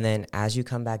 And then as you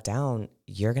come back down,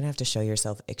 you're going to have to show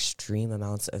yourself extreme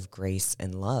amounts of grace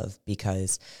and love,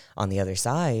 because on the other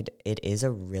side, it is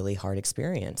a really hard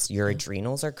experience. Your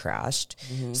adrenals are crashed.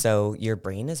 Mm-hmm. So your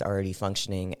brain is already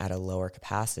functioning at a lower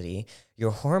capacity.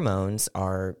 Your hormones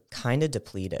are kind of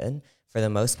depleted. For the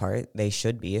most part, they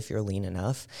should be if you're lean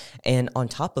enough. And on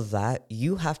top of that,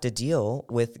 you have to deal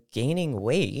with gaining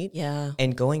weight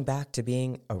and going back to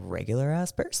being a regular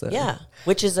ass person. Yeah,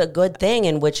 which is a good thing,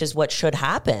 and which is what should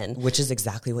happen. Which is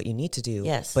exactly what you need to do.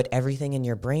 Yes. But everything in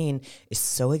your brain is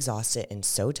so exhausted and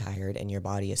so tired, and your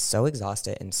body is so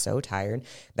exhausted and so tired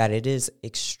that it is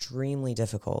extremely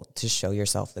difficult to show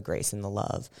yourself the grace and the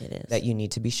love that you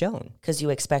need to be shown. Because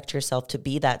you expect yourself to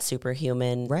be that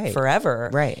superhuman forever.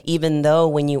 Right. Even though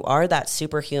when you are that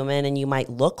superhuman and you might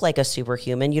look like a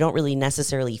superhuman, you don't really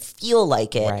necessarily feel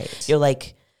like it. Right. You're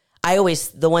like,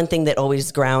 the one thing that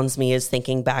always grounds me is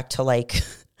thinking back to like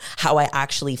how I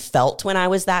actually felt when I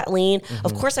was that lean. Mm-hmm.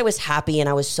 Of course I was happy and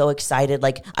I was so excited.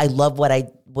 Like I love what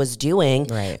I was doing,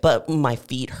 but my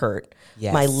feet hurt.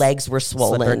 Yes. My legs were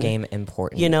swollen. Slipper game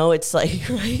important. You know, it's like,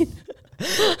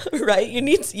 right? You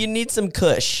need some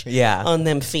cush on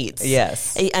them feet.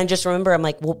 Yes. And just remember, I'm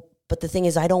like, well, but the thing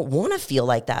is, I don't want to feel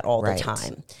like that all the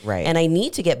time. Right. And I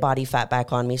need to get body fat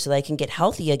back on me so that I can get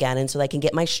healthy again, and so that I can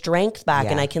get my strength back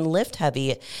and I can lift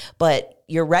heavy. But,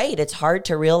 you're right. It's hard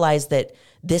to realize that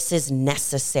this is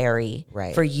necessary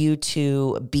Right. for you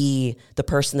to be the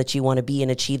person that you want to be and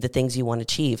achieve the things you want to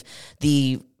achieve.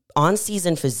 The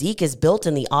on-season physique is built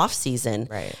in the off-season.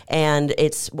 Right. And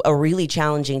it's a really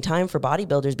challenging time for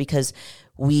bodybuilders because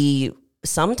we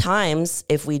sometimes,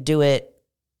 if we do it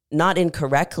not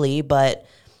incorrectly, but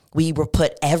we will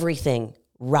put everything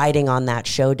riding on that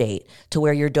show date to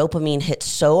where your dopamine hits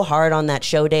so hard on that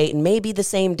show date and maybe the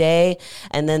same day.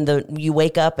 And then you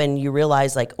wake up and you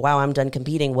realize like, wow, I'm done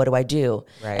competing. What do I do?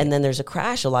 Right. And then there's a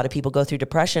crash. A lot of people go through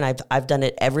depression. I've done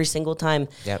it every single time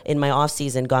Yep. in my off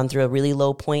season, gone through a really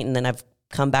low point and then I've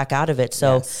come back out of it.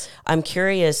 So Yes. I'm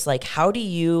curious, like, how do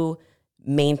you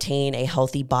maintain a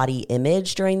healthy body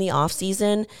image during the off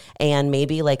season, and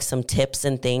maybe like some tips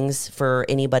and things for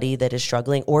anybody that is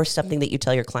struggling or something that you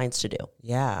tell your clients to do?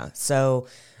 Yeah. So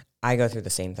I go through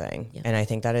the same thing. Yeah. And I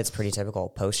think that it's pretty typical.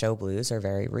 Post-show blues are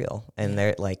very real. And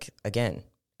they're like, again,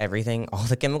 everything, all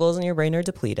the chemicals in your brain are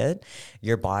depleted.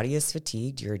 Your body is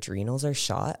fatigued. Your adrenals are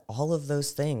shot. All of those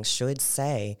things should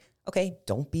say, okay,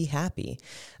 don't be happy.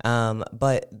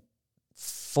 But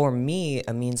for me,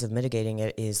 a means of mitigating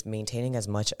it is maintaining as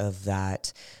much of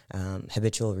that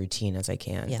habitual routine as I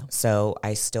can. Yeah. So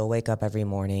I still wake up every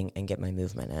morning and get my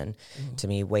movement in. Mm-hmm. To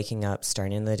me, waking up,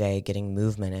 starting the day, getting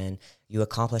movement in, you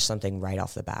accomplish something right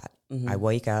off the bat. Mm-hmm. I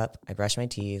wake up, I brush my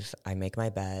teeth, I make my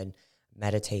bed,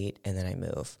 meditate, and then I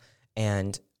move.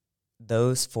 And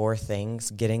those 4 things,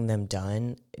 getting them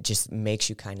done, just makes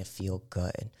you kind of feel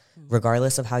good.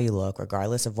 Regardless of how you look,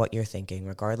 regardless of what you're thinking,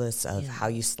 regardless of how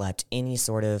you slept, any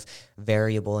sort of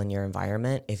variable in your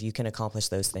environment, if you can accomplish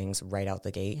those things right out the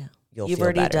gate, you'll You've feel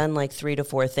already better. done like 3 to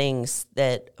 4 things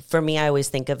that, for me, I always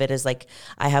think of it as like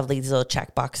I have these little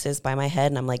check boxes by my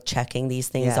head and I'm like checking these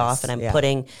things Yes, off and I'm yeah.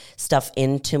 putting stuff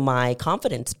into my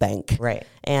confidence bank. Right.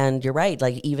 And you're right.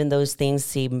 Like even those things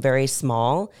seem very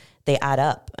small, they add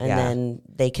up and then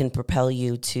they can propel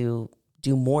you to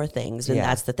do more things. And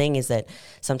that's the thing, is that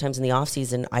sometimes in the off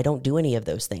season, I don't do any of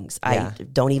those things. Yeah. I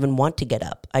don't even want to get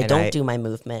up. I And don't do my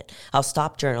movement. I'll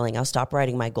stop journaling. I'll stop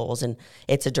writing my goals. And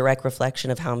it's a direct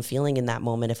reflection of how I'm feeling in that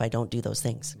moment if I don't do those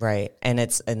things. Right. And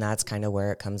that's kind of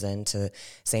where it comes into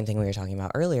same thing we were talking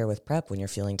about earlier with prep, when you're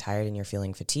feeling tired and you're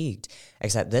feeling fatigued,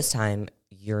 except this time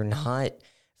you're not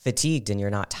fatigued and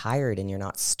you're not tired and you're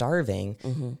not starving.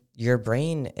 Mm-hmm. Your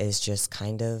brain is just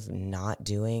kind of not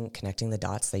connecting the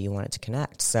dots that you want it to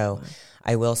connect. So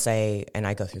I will say, and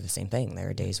I go through the same thing. There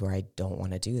are days where I don't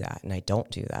want to do that and I don't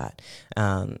do that.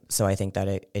 So I think that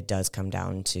it does come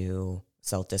down to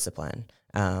self-discipline.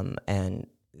 And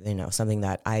something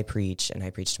that I preach and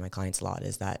I preach to my clients a lot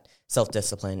is that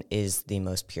self-discipline is the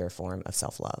most pure form of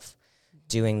self-love.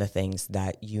 Doing the things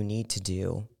that you need to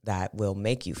do that will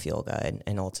make you feel good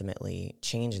and ultimately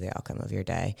change the outcome of your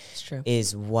day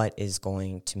is what is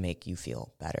going to make you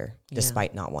feel better,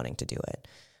 despite not wanting to do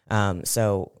it.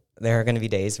 So there are going to be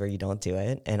days where you don't do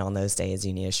it. And on those days,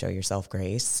 you need to show yourself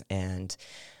grace and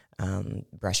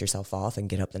brush yourself off and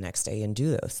get up the next day and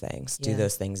do those things. Do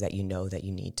those things that you know that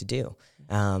you need to do.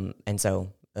 And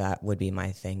so that would be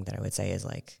my thing that I would say is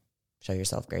like, show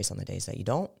yourself grace on the days that you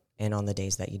don't. And on the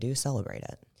days that you do, celebrate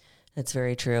it. That's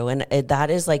very true. And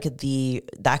that is like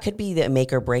that could be the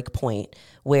make or break point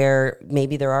where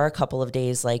maybe there are a couple of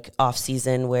days like off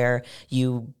season where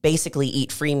you basically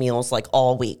eat free meals like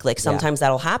all week. Like sometimes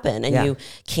that'll happen and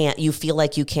you feel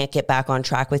like you can't get back on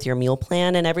track with your meal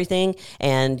plan and everything.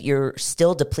 And you're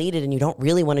still depleted and you don't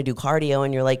really want to do cardio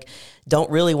and you're like,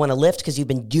 don't really want to lift because you've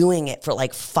been doing it for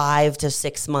like 5 to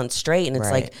 6 months straight. And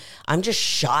it's like, I'm just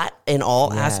shot in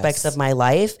all aspects of my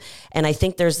life. And I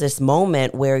think there's this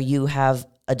moment where you have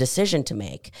a decision to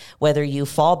make, whether you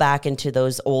fall back into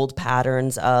those old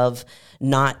patterns of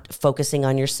not focusing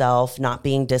on yourself, not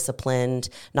being disciplined,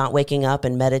 not waking up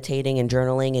and meditating and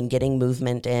journaling and getting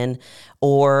movement in,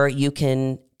 or you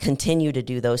can continue to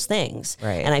do those things.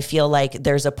 Right. And I feel like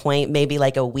there's a point, maybe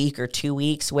like a week or 2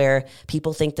 weeks, where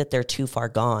people think that they're too far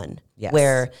gone,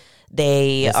 where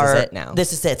this is it now.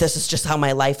 This is it. This is just how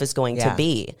my life is going to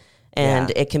be.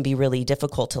 And it can be really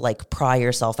difficult to like pry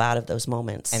yourself out of those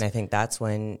moments. And I think that's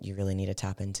when you really need to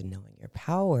tap into knowing your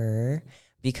power,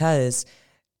 because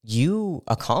you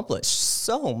accomplished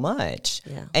so much.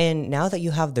 Yeah. And now that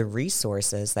you have the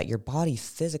resources, that your body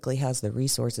physically has the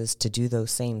resources to do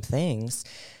those same things,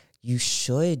 you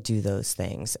should do those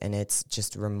things. And it's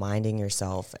just reminding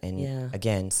yourself and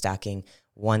again, stacking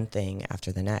one thing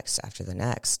after the next, after the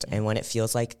next. And when it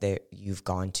feels like that you've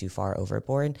gone too far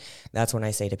overboard, that's when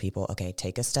I say to people, okay,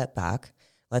 take a step back.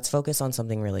 Let's focus on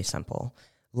something really simple.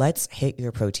 let's hit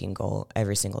your protein goal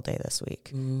every single day this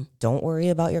week. Don't worry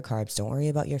about your carbs. Don't worry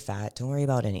about your fat. Don't worry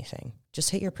about anything. Just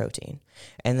hit your protein.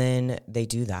 And then they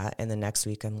do that. And the next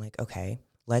week I'm like, okay,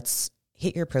 let's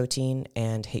hit your protein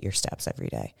and hit your steps every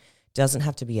day. Doesn't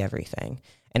have to be everything.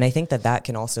 And I think that that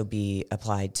can also be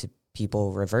applied to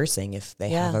people reversing if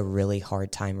they have a really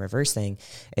hard time reversing,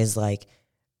 is like,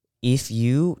 if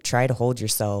you try to hold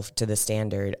yourself to the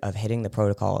standard of hitting the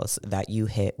protocols that you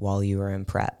hit while you were in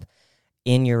prep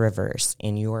in your reverse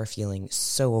and you are feeling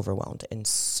so overwhelmed and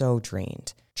so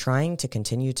drained, trying to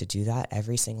continue to do that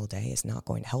every single day is not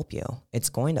going to help you. It's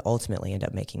going to ultimately end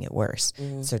up making it worse.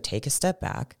 So take a step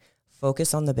back,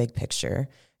 focus on the big picture,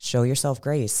 show yourself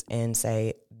grace and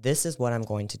say, this is what I'm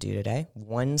going to do today.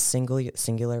 One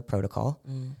singular protocol,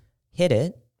 hit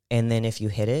it. And then if you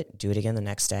hit it, do it again the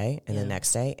next day and the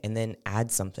next day, and then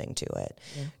add something to it.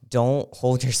 Don't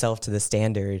hold yourself to the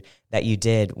standard that you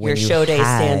did when your show day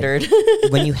standard.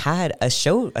 When you had a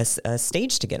show, a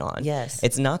stage to get on. Yes.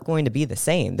 It's not going to be the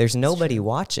same. There's nobody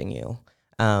watching you.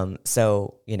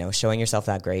 So, you know, showing yourself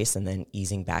that grace and then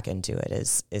easing back into it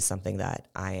is something that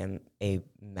I am a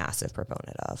massive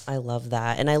proponent of. I love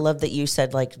that. And I love that you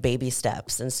said like baby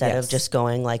steps instead of just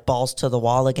going like balls to the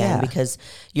wall again, because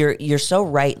you're so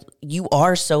right. You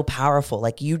are so powerful.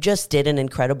 Like you just did an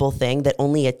incredible thing that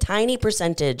only a tiny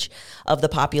percentage of the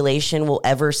population will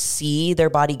ever see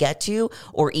their body get to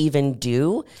or even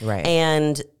do. Right.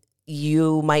 And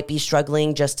you might be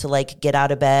struggling just to like get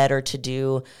out of bed or to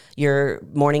do your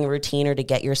morning routine or to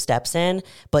get your steps in,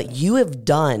 but you have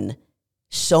done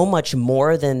so much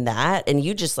more than that. And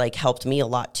you just like helped me a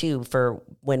lot too for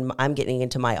when I'm getting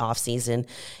into my off season.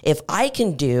 If I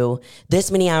can do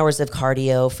this many hours of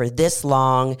cardio for this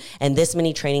long and this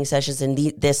many training sessions and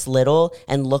this little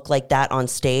and look like that on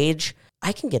stage,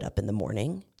 I can get up in the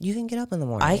morning. You can get up in the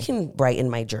morning. I can write in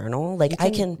my journal. Like I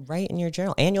can write in your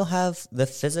journal, and you'll have the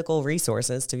physical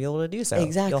resources to be able to do so.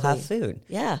 Exactly. You'll have food.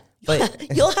 Yeah. But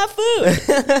you'll have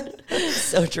food.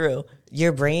 So true.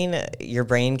 Your brain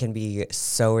can be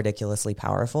so ridiculously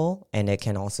powerful, and it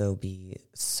can also be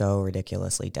so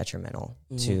ridiculously detrimental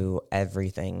to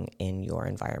everything in your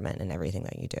environment and everything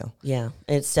that you do. Yeah.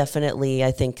 It's definitely,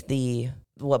 I think,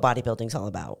 what bodybuilding's all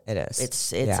about. It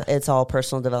is. It's all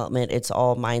personal development. It's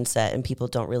all mindset, and people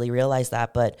don't really realize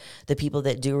that. But the people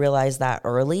that do realize that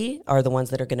early are the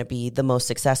ones that are going to be the most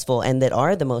successful and that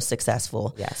are the most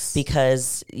successful. Yes.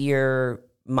 Because your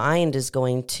mind is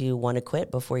going to want to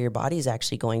quit before your body's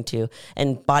actually going to.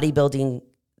 And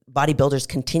bodybuilders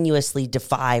continuously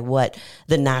defy what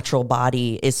the natural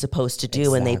body is supposed to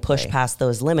do, and they push past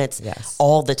those limits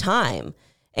all the time.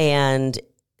 And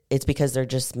it's because they're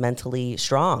just mentally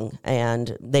strong,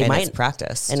 and it's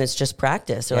practice. And it's just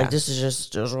practice. They're like, this is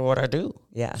just what I do.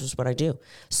 Yeah. This is what I do.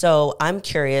 So I'm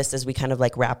curious, as we kind of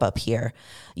like wrap up here,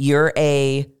 you're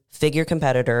a figure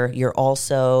competitor. You're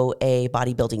also a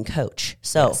bodybuilding coach.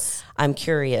 So I'm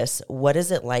curious, what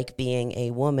is it like being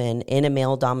a woman in a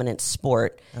male dominant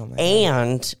sport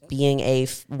and being a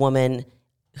woman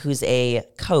who's a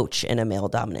coach in a male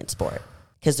dominant sport?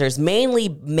 Because there's mainly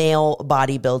male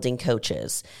bodybuilding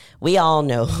coaches. We all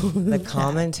know the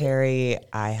commentary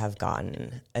I have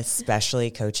gotten,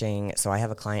 especially coaching. So I have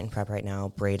a client in prep right now,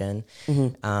 Braden,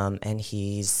 and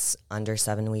he's under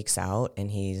 7 weeks out,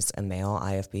 and he's a male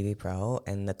IFBB pro.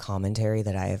 And the commentary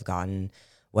that I have gotten,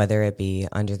 whether it be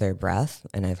under their breath,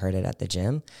 and I've heard it at the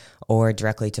gym, or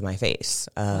directly to my face,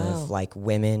 of like,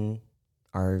 women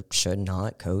should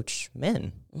not coach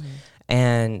men.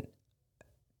 And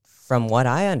from what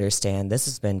I understand, this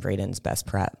has been Braden's best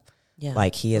prep. Yeah,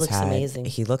 like he has had, amazing.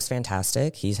 He looks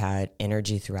fantastic. He's had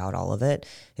energy throughout all of it.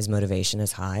 His motivation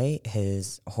is high.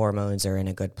 His hormones are in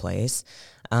a good place.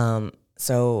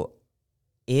 So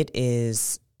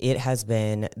this has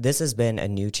been a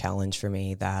new challenge for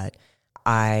me that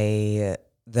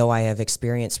though I have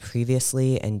experienced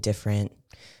previously in different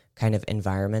kind of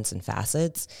environments and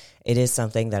facets, it is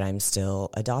something that I'm still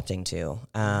adopting to.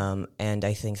 And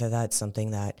I think that that's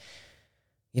something that,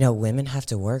 you know, women have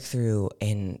to work through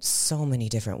in so many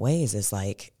different ways, is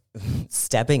like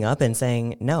stepping up and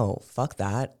saying, no, fuck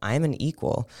that. I'm an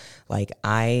equal. Like,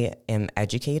 I am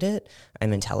educated,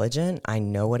 I'm intelligent, I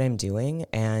know what I'm doing,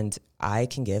 and I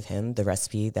can give him the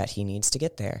recipe that he needs to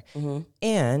get there.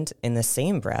 And in the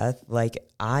same breath, like,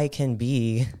 I can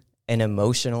be an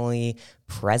emotionally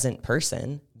present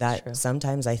person that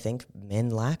sometimes I think men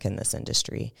lack in this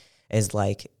industry, is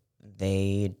like,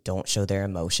 they don't show their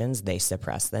emotions, they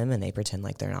suppress them, and they pretend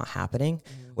like they're not happening,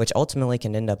 which ultimately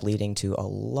can end up leading to a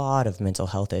lot of mental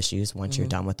health issues once you're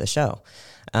done with the show.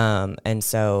 And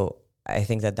so I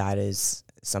think that is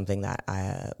something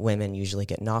that women usually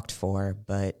get knocked for,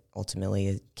 but ultimately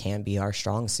it can be our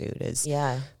strong suit, is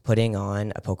putting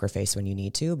on a poker face when you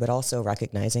need to, but also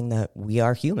recognizing that we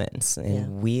are humans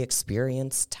and we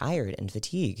experience tired and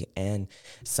fatigue. And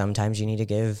sometimes you need to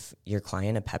give your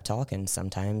client a pep talk, and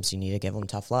sometimes you need to give them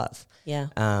tough love. Yeah.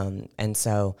 And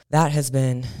so that has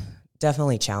been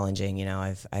definitely challenging. You know,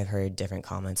 I've heard different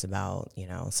comments about, you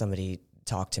know, somebody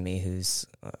talked to me who's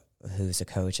a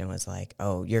coach and was like,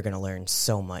 "Oh, you're going to learn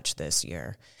so much this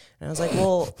year." And I was like,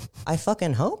 "Well, I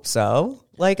fucking hope so."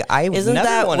 Like, isn't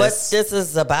that what this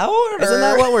is about? Or? Isn't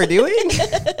that what we're doing?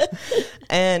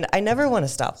 And I never want to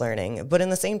stop learning, but in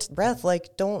the same breath,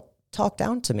 like, don't talk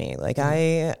down to me. Like,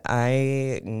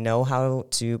 I know how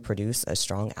to produce a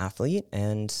strong athlete,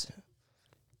 and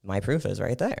my proof is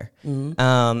right there.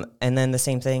 And then the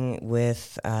same thing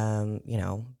with, you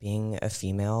know, being a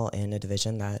female in a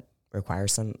division that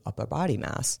requires some upper body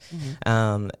mass,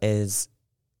 is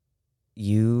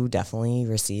you definitely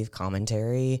receive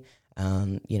commentary,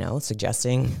 you know,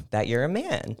 suggesting that you're a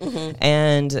man.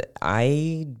 And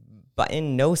I, but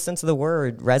in no sense of the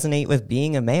word, resonate with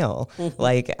being a male.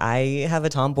 Like, I have a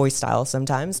tomboy style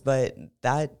sometimes, but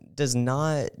that does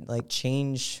not like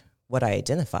change what I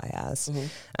identify as.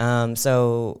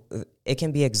 So it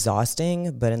can be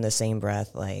exhausting, but in the same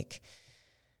breath, like,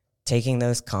 taking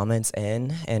those comments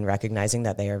in and recognizing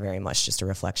that they are very much just a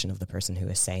reflection of the person who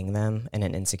is saying them and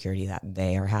an insecurity that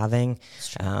they are having,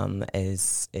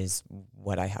 is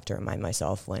what I have to remind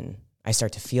myself when I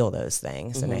start to feel those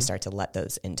things and I start to let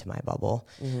those into my bubble.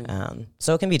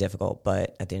 So it can be difficult,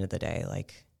 but at the end of the day,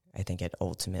 like, I think it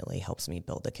ultimately helps me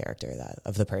build the character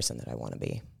of the person that I want to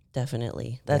be.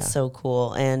 Definitely. That's so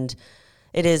cool. And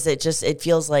it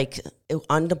feels like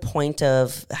on the point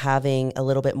of having a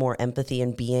little bit more empathy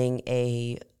and being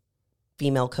a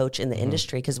female coach in the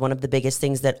industry, because one of the biggest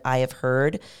things that I have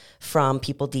heard from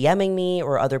people DMing me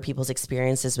or other people's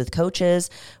experiences with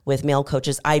coaches, with male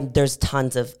coaches, there's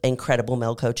tons of incredible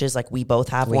male coaches. Like, we both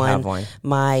have one.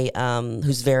 My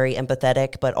who's very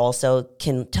empathetic, but also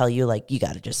can tell you, like, you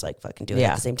got to just like fucking do it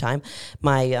at the same time.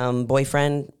 My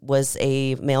boyfriend was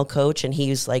a male coach, and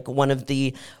he's like one of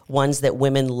the ones that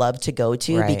women love to go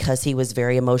to because he was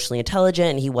very emotionally intelligent,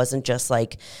 and he wasn't just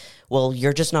like, well,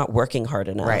 you're just not working hard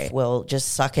enough. Well,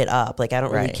 just suck it up. Like, I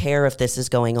don't really care if this is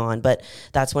going on. But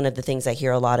that's one of the things I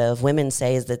hear a lot of women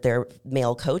say, is that their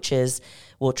male coaches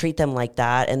will treat them like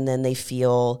that, and then they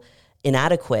feel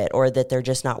inadequate, or that they're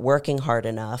just not working hard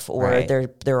enough, or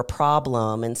they're a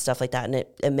problem and stuff like that. And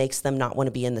it makes them not want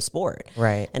to be in the sport.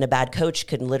 And a bad coach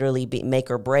can literally make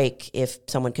or break if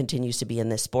someone continues to be in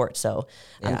this sport. So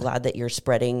I'm glad that you're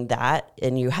spreading that,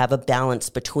 and you have a balance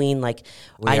between, like,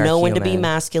 I know when to be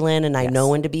masculine, and I know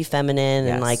when to be feminine,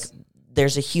 and like,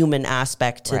 there's a human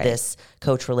aspect to this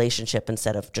coach relationship,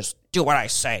 instead of just do what I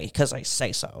say because I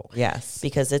say so.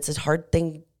 Because it's a hard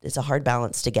thing. It's a hard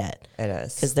balance to get. It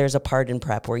is. Because there's a part in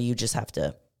prep where you just have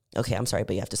to, okay, I'm sorry,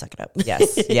 but you have to suck it up. Yeah.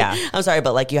 I'm sorry,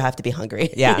 but like, you have to be hungry.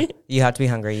 You have to be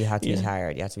hungry. You have to be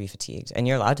tired. You have to be fatigued. And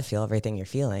you're allowed to feel everything you're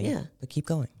feeling. But keep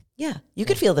going. You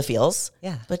could feel the feels.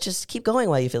 Yeah. But just keep going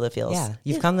while you feel the feels.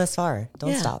 You've come this far.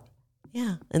 Don't stop.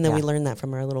 And then we learned that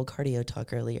from our little cardio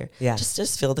talk earlier.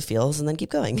 Just feel the feels and then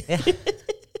keep going.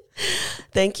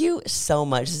 Thank you so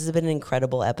much. This has been an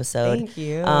incredible episode. Thank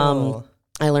you.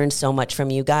 I learned so much from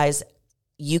you guys.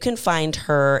 You can find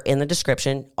her in the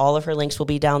description. All of her links will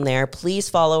be down there. Please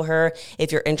follow her.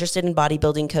 If you're interested in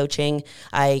bodybuilding coaching,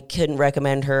 I couldn't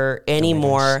recommend her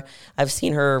anymore. I've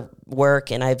seen her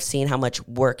work, and I've seen how much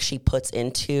work she puts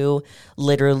into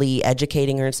literally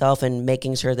educating herself and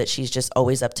making sure that she's just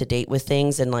always up to date with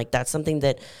things. And like, that's something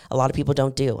that a lot of people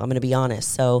don't do. I'm going to be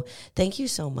honest. So thank you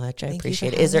so much. I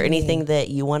appreciate it. Is there anything that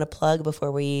you want to plug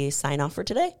before we sign off for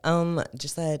today?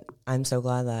 Just that I'm so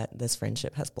glad that this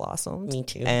friendship has blossomed. Me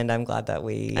too. And I'm glad that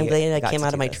I'm glad I came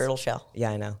out of my turtle shell.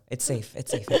 Yeah, I know. It's safe.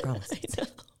 It's safe. I promise. I know.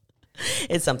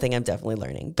 It's something I'm definitely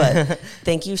learning. But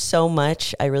thank you so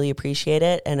much. I really appreciate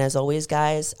it. And as always,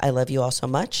 guys, I love you all so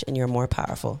much, and you're more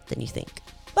powerful than you think.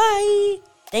 Bye.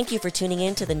 Thank you for tuning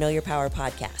in to the Know Your Power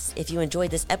podcast. If you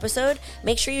enjoyed this episode,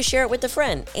 make sure you share it with a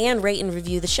friend and rate and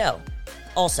review the show.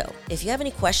 Also, if you have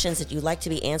any questions that you'd like to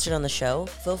be answered on the show,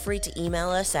 feel free to email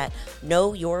us at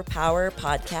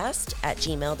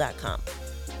knowyourpowerpodcast@gmail.com.